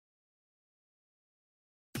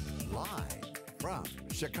Live from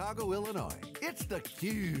Chicago, Illinois, it's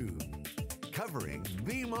theCUBE. Covering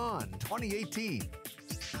VeeamON 2018.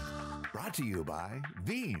 Brought to you by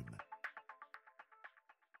Veeam.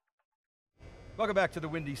 Welcome back to the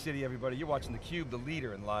Windy City, everybody. You're watching theCUBE, the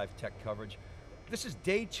leader in live tech coverage. This is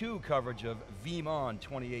day 2 coverage of VeeamON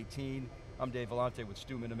 2018. I'm Dave Vellante with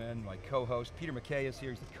Stu Miniman, my co-host. Peter McKay is here,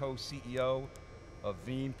 he's the co-CEO of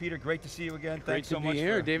Veeam. Peter, great to see you again. Thanks so much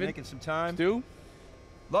for making some time. Stu?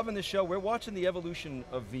 Loving this show. We're watching the evolution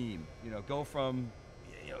of Veeam. Go from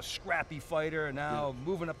scrappy fighter, now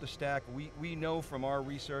moving up the stack. We know from our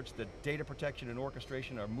research that data protection and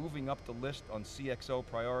orchestration are moving up the list on CXO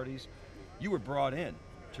priorities. You were brought in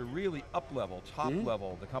to really up-level,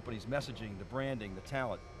 top-level the company's messaging, the branding, the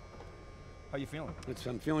talent. How you feeling?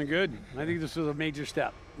 I'm feeling good. I think this was a major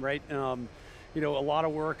step, right? A lot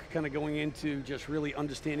of work kind of going into just really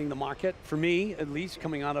understanding the market. For me, at least,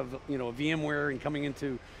 coming out of VMware and coming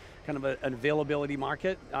into kind of an availability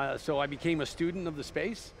market. So I became a student of the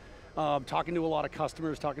space, talking to a lot of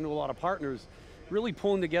customers, talking to a lot of partners, really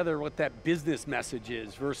pulling together what that business message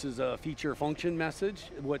is versus a feature function message,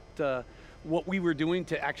 what we were doing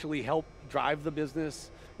to actually help drive the business,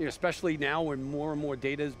 especially now when more and more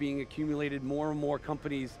data is being accumulated, more and more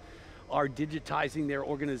companies are digitizing their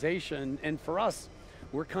organization, and for us,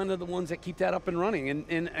 we're kind of the ones that keep that up and running,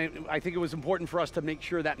 and I think it was important for us to make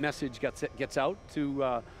sure that message gets out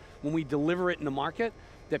to, when we deliver it in the market,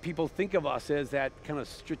 that people think of us as that kind of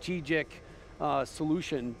strategic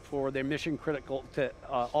solution for their mission critical to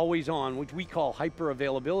always on, which we call hyper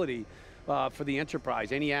availability for the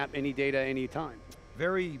enterprise, any app, any data, any time.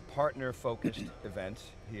 Very partner-focused event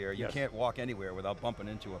here. You can't walk anywhere without bumping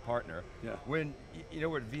into a partner. Yeah. When you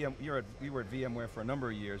were at VMware for a number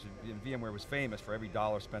of years, and VMware was famous for every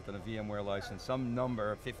dollar spent on a VMware license, some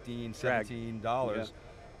number, $15, $17,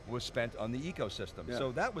 was spent on the ecosystem. Yeah.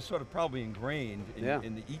 So that was sort of probably ingrained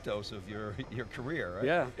in the ethos of your career, right?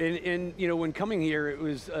 Yeah, and when coming here, it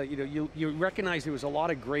was, you recognize there was a lot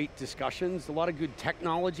of great discussions, a lot of good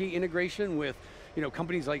technology integration with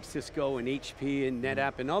companies like Cisco and HP and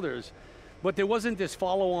NetApp and others, but there wasn't this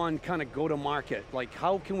follow-on kind of go-to-market, like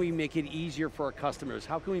how can we make it easier for our customers?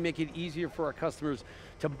 How can we make it easier for our customers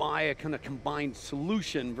to buy a kind of combined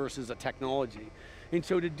solution versus a technology? And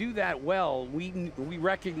so to do that well, we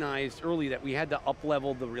recognized early that we had to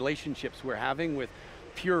up-level the relationships we're having with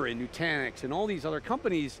Pure and Nutanix and all these other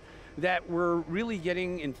companies that were really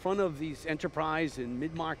getting in front of these enterprise and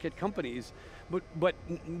mid-market companies, but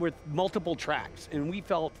with multiple tracks. And we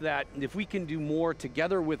felt that if we can do more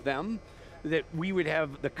together with them, that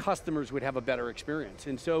the customers would have a better experience.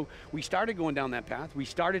 And so we started going down that path. We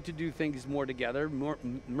started to do things more together,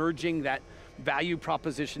 merging that value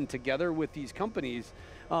proposition together with these companies,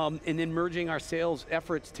 and then merging our sales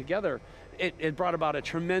efforts together. It brought about a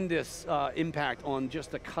tremendous impact on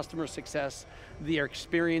just the customer success, their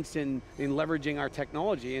experience in leveraging our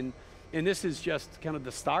technology. And this is just kind of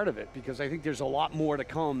the start of it, because I think there's a lot more to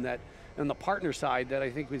come that, on the partner side, that I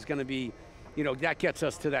think is going to be, that gets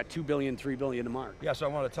us to that $2 billion, $3 billion mark. Yeah, so I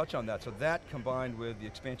want to touch on that. So that combined with the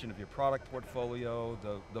expansion of your product portfolio,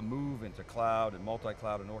 the move into cloud and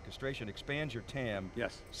multi-cloud and orchestration expands your TAM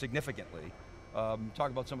significantly. Talk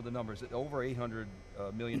about some of the numbers. Over $800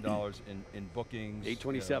 million in bookings.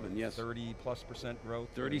 827, yes. 30+% growth.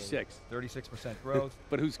 36. 36% growth.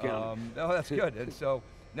 But who's counting? No, that's good. And so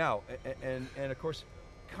now, and of course,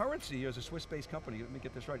 currency is a Swiss-based company. Let me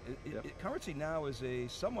get this right. Currency now is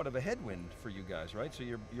somewhat of a headwind for you guys, right? So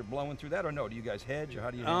you're blowing through that, or no? Do you guys hedge, or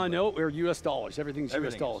how do you? No, we're U.S. dollars. Everything's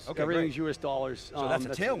U.S. dollars. Okay, everything's U.S. dollars. So that's a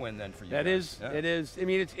tailwind then for you. That is. It is. I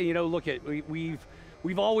mean, it's look at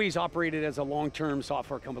we've always operated as a long-term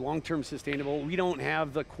software company, long-term sustainable. We don't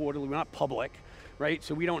have the quarterly. We're not public, right?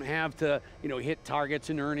 So we don't have to hit targets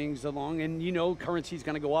and earnings along. And currency's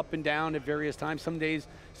going to go up and down at various times.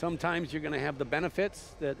 Sometimes you're going to have the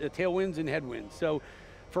benefits, the tailwinds and headwinds. So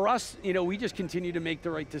for us, we just continue to make the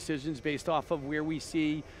right decisions based off of where we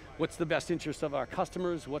see what's the best interest of our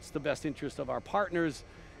customers, what's the best interest of our partners,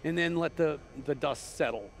 and then let the dust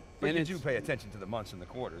settle. But you do pay attention to the months and the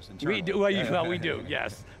quarters internally. We do, well, we do,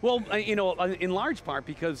 yes. Well, in large part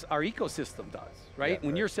because our ecosystem does, right?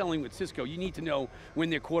 When you're selling with Cisco, you need to know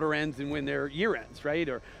when their quarter ends and when their year ends, right?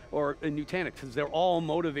 Or Nutanix, because they're all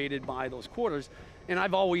motivated by those quarters. And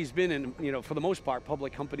I've always been in, for the most part,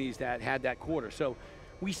 public companies that had that quarter. So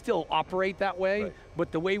we still operate that way,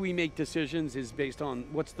 but the way we make decisions is based on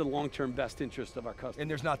what's the long-term best interest of our customers. And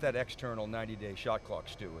there's not that external 90-day shot clock,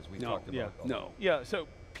 Stu, as we talked about. Yeah, so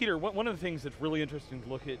Peter, one of the things that's really interesting to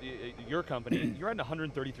look at your company, you're at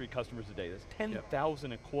 133 customers a day. That's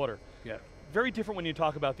 10,000 a quarter. Yeah. very different when you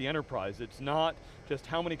talk about the enterprise. It's not just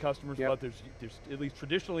how many customers, but there's at least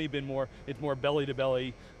traditionally been more, it's more belly to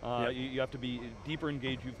belly. You have to be deeper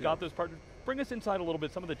engaged. You've got those partners. Bring us inside a little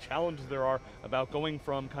bit, some of the challenges there are about going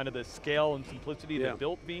from kind of the scale and simplicity that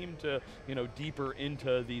built Veeam to deeper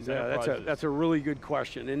into these enterprises. That's a really good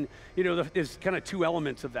question. And there's kind of two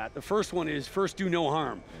elements of that. The first one is, first do no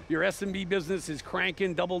harm. Your SMB business is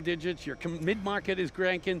cranking double digits, your mid-market is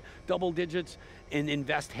cranking double digits, and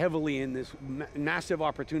invest heavily in this massive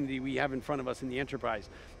opportunity we have in front of us in the enterprise.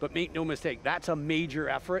 But make no mistake, that's a major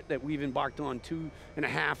effort that we've embarked on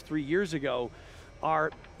 2.5, 3 years ago.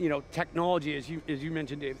 Our technology, as you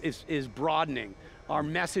mentioned, Dave, is broadening. Our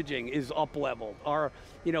messaging is up-leveled. Our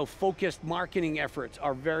focused marketing efforts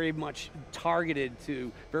are very much targeted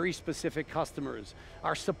to very specific customers.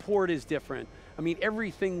 Our support is different. I mean,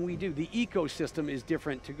 everything we do, the ecosystem is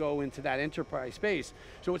different to go into that enterprise space.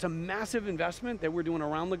 So it's a massive investment that we're doing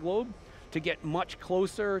around the globe to get much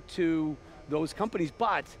closer to those companies,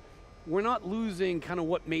 but we're not losing kind of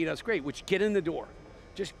what made us great, which get in the door.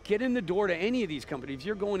 Just get in the door to any of these companies. If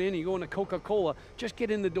you're going in and you're going to Coca-Cola, just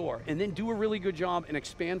get in the door and then do a really good job and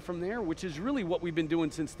expand from there, which is really what we've been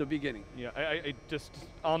doing since the beginning. Yeah, I just,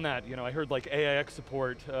 on that, I heard like AIX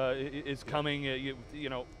support is coming,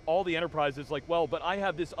 all the enterprises like, well, but I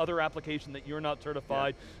have this other application that you're not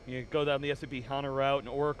certified. You go down the SAP HANA route and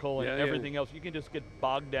Oracle and everything else. You can just get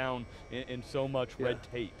bogged down in so much red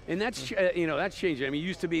tape. And that's, that's changing. I mean, it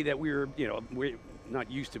used to be that we were, not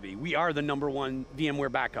used to be. We are the #1 VMware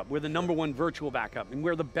backup. We're the #1 virtual backup, and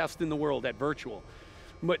we're the best in the world at virtual.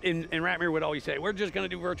 But and Ratmir would always say, we're just going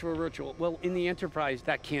to do virtual. Well, in the enterprise,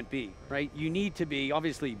 that can't be, right? You need to be,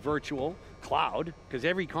 obviously, virtual, cloud, because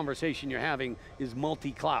every conversation you're having is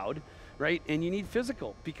multi-cloud, right? And you need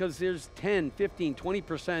physical, because there's 10, 15,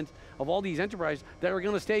 20% of all these enterprises that are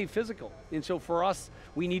going to stay physical. And so for us,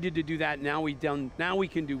 we needed to do that. Now we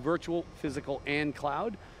can do virtual, physical, and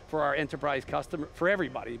cloud for our enterprise customer, for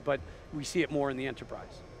everybody, but we see it more in the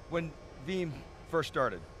enterprise. When Veeam first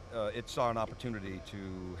started, it saw an opportunity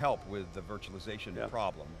to help with the virtualization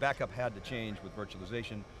problem. Backup had to change with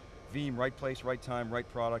virtualization. Veeam, right place, right time,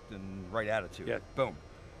 right product, and right attitude. Boom.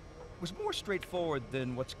 It was more straightforward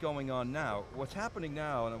than what's going on now. What's happening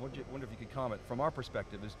now, and I wonder if you could comment from our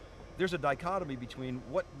perspective, is there's a dichotomy between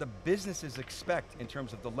what the businesses expect in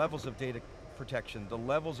terms of the levels of data protection, the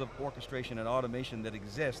levels of orchestration and automation that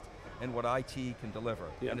exist, and what IT can deliver.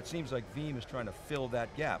 And it seems like Veeam is trying to fill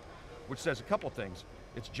that gap, which says a couple things.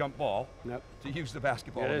 It's jump ball, to use the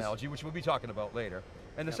basketball analogy, which we'll be talking about later.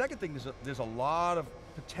 And the second thing is there's a lot of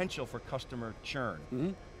potential for customer churn,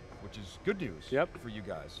 which is good news for you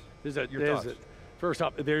guys. First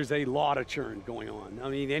up, there's a lot of churn going on. I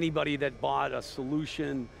mean, anybody that bought a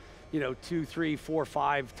solution, 2, 3, 4,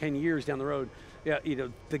 5, 10 years down the road,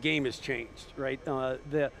 the game has changed, right?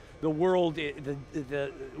 The world,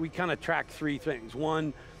 we kind of track 3 things.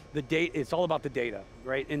 One, the data, it's all about the data,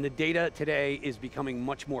 right? And the data today is becoming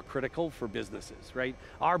much more critical for businesses, right?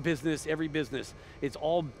 Our business, every business, it's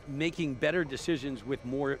all making better decisions with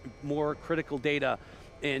more critical data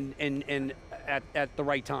and at the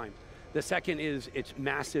right time. The second is it's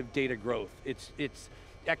massive data growth. It's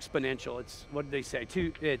exponential. It's, what did they say?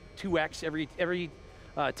 2x every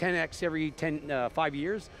 10x every 5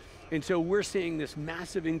 years. And so we're seeing this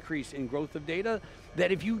massive increase in growth of data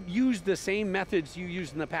that if you use the same methods you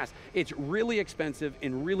used in the past, it's really expensive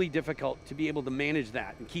and really difficult to be able to manage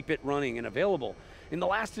that and keep it running and available. And the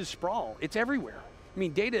last is sprawl. It's everywhere. I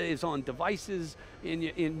mean, data is on devices, from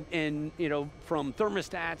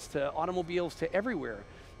thermostats to automobiles to everywhere.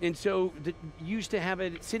 And so you used to have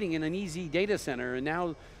it sitting in an easy data center, and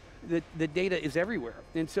now the data is everywhere.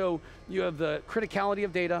 And so you have the criticality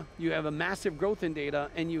of data, you have a massive growth in data,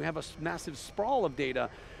 and you have a massive sprawl of data.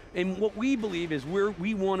 And what we believe is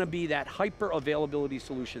we want to be that hyper availability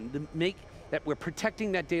solution to make that we're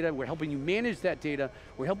protecting that data, we're helping you manage that data,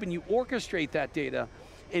 we're helping you orchestrate that data,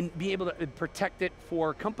 and be able to protect it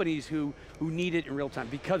for companies who need it in real time,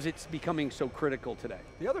 because it's becoming so critical today.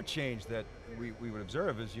 The other change that we would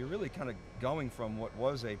observe is you're really kind of going from what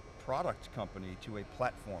was a product company to a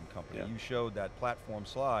platform company. You showed that platform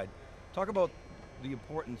slide. Talk about the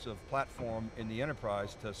importance of platform in the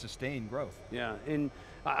enterprise to sustain growth. Yeah, and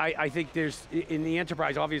I think there's, in the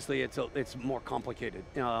enterprise, obviously it's more complicated.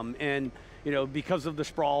 And because of the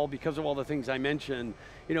sprawl, because of all the things I mentioned,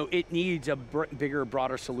 it needs a bigger,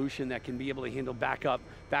 broader solution that can be able to handle backup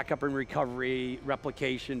and recovery,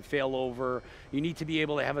 replication, failover. You need to be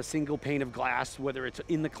able to have a single pane of glass, whether it's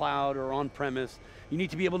in the cloud or on premise. You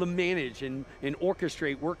need to be able to manage and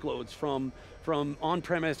orchestrate workloads from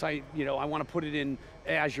on-premise. I want to put it in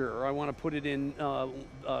Azure, or I want to put it in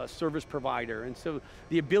service provider. And so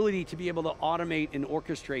the ability to be able to automate and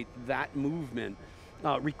orchestrate that movement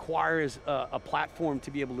requires a platform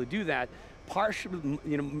to be able to do that, partially,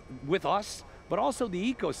 with us, but also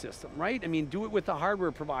the ecosystem, right? I mean, do it with the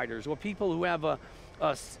hardware providers or people who have a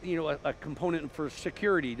component for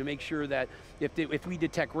security to make sure that if we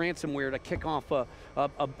detect ransomware, to kick off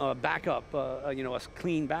a backup, a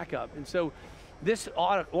clean backup. And so this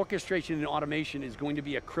orchestration and automation is going to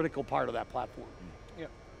be a critical part of that platform. Yeah.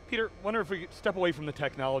 Peter, wonder if we could step away from the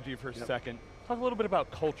technology for a second. Talk a little bit about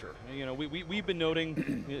culture. We've been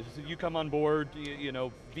noting, as you come on board,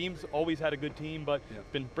 Veeam's always had a good team, but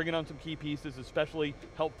been bringing on some key pieces, especially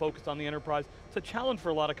help focus on the enterprise. It's a challenge for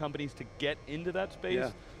a lot of companies to get into that space.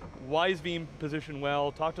 Yeah. Why is Veeam positioned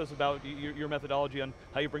well? Talk to us about your methodology on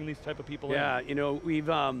how you bring these type of people in. Yeah,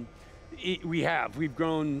 we've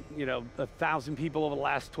grown 1,000 people over the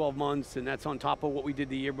last 12 months, and that's on top of what we did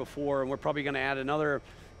the year before, and we're probably going to add another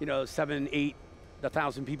 7, 8,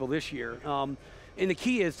 1,000 people this year. And the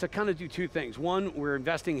key is to kind of do two things. One, we're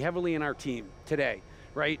investing heavily in our team today,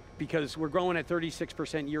 right? Because we're growing at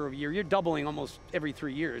 36% year over year. You're doubling almost every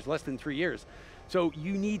 3 years, less than 3 years. So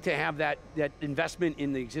you need to have that investment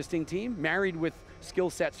in the existing team, married with skill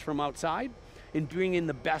sets from outside, and bring in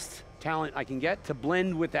the best talent I can get to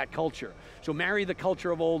blend with that culture. So marry the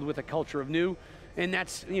culture of old with the culture of new, and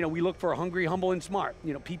that's, we look for hungry, humble, and smart.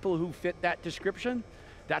 People who fit that description.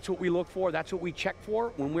 That's what we look for, that's what we check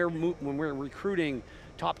for when we're recruiting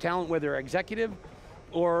top talent, whether executive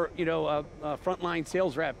or a frontline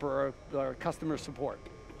sales rep or customer support.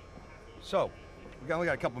 So, we only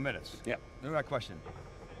got a couple minutes. Yeah. Another got a question.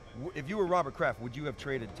 If you were Robert Kraft, would you have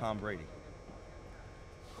traded Tom Brady?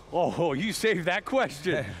 Oh, you saved that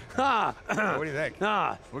question. What do you think?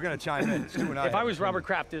 We're going to chime in, Stu and I. If I was Robert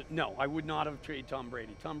Kraft, no, I would not have traded Tom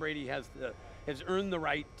Brady. Tom Brady has earned the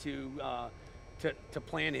right to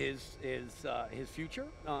plan his future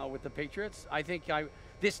with the Patriots. I think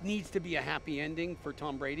this needs to be a happy ending for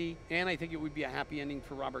Tom Brady, and I think it would be a happy ending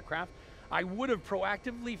for Robert Kraft. I would have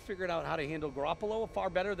proactively figured out how to handle Garoppolo far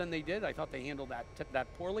better than they did. I thought they handled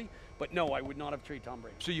that poorly, but no, I would not have traded Tom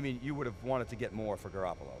Brady. So you mean you would have wanted to get more for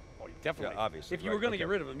Garoppolo? Oh, definitely. Yeah, obviously. If you were going to get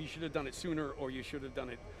rid of him, you should have done it sooner, or you should have done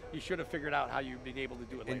it. You should have figured out how you'd been able to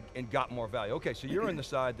do it later. And got more value. Okay, so you're in the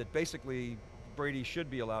side that basically Brady should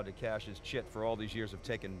be allowed to cash his chit for all these years of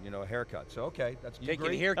taking, a haircut. So okay, that's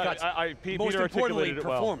taking haircuts. Most importantly,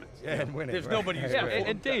 performance. Well. Yeah, and winning. There's nobody who's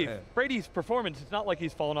and Dave, Brady's performance, it's not like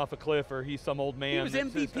he's fallen off a cliff or he's some old man. He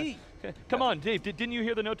was MVP. Come on, Dave, didn't you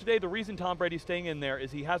hear the note today? The reason Tom Brady's staying in there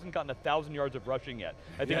is he hasn't gotten 1,000 yards of rushing yet.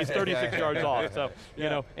 I think he's 36 yards off. So,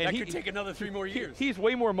 and that could take another 3 more years. He's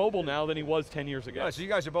way more mobile now than he was 10 years ago. Yeah, so you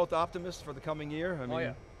guys are both optimists for the coming year? I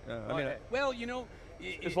mean, well,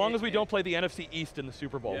 as long as we don't play the NFC East in the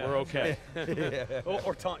Super Bowl, we're okay.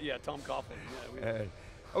 or Tom Coughlin. Yeah,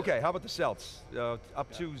 okay, how about the Celts? Up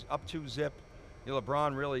two zip.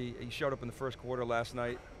 LeBron really, he showed up in the first quarter last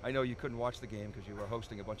night. I know you couldn't watch the game because you were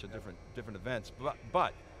hosting a bunch of different events,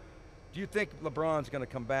 but do you think LeBron's going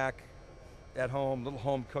to come back at home, little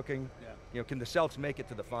home cooking? Yeah. Can the Celts make it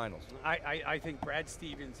to the finals? I think Brad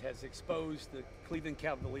Stevens has exposed the Cleveland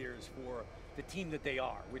Cavaliers for the team that they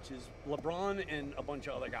are, which is LeBron and a bunch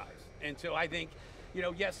of other guys. And so I think,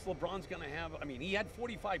 yes, LeBron's going to have, he had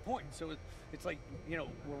 45 points, so it's like,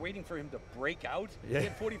 we're waiting for him to break out. Yeah. He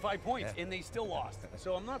had 45 points, and they still lost.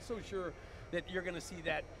 So I'm not so sure that you're going to see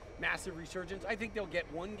that massive resurgence. I think they'll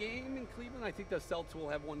get one game in Cleveland. I think the Celts will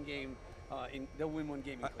have one game, they'll win one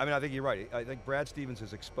game in Cleveland. I think you're right. I think Brad Stevens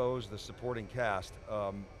has exposed the supporting cast.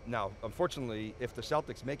 Now, unfortunately, if the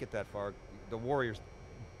Celtics make it that far, the Warriors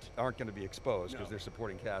aren't going to be exposed because their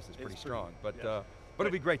supporting cast is pretty strong. But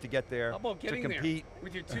it'll be great to get there, to compete. There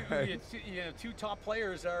with your two top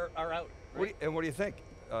players are out. Right? What do you think?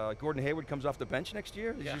 Gordon Hayward comes off the bench next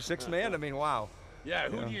year? Is your sixth man? Wow. Yeah,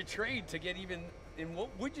 who do you trade to get even, and what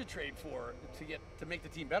would you trade for to make the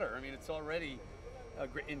team better? It's already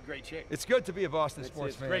in great shape. It's good to be a Boston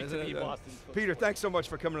sports fan. It's great to be Boston. Peter, thanks so much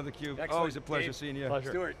for coming to theCUBE. Excellent. Always a pleasure seeing you. Pleasure.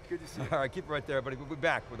 Stuart, good to see you. All right, keep it right there, buddy. We'll be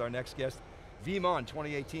back with our next guest, VeeamON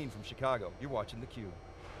 2018 from Chicago. You're watching theCUBE.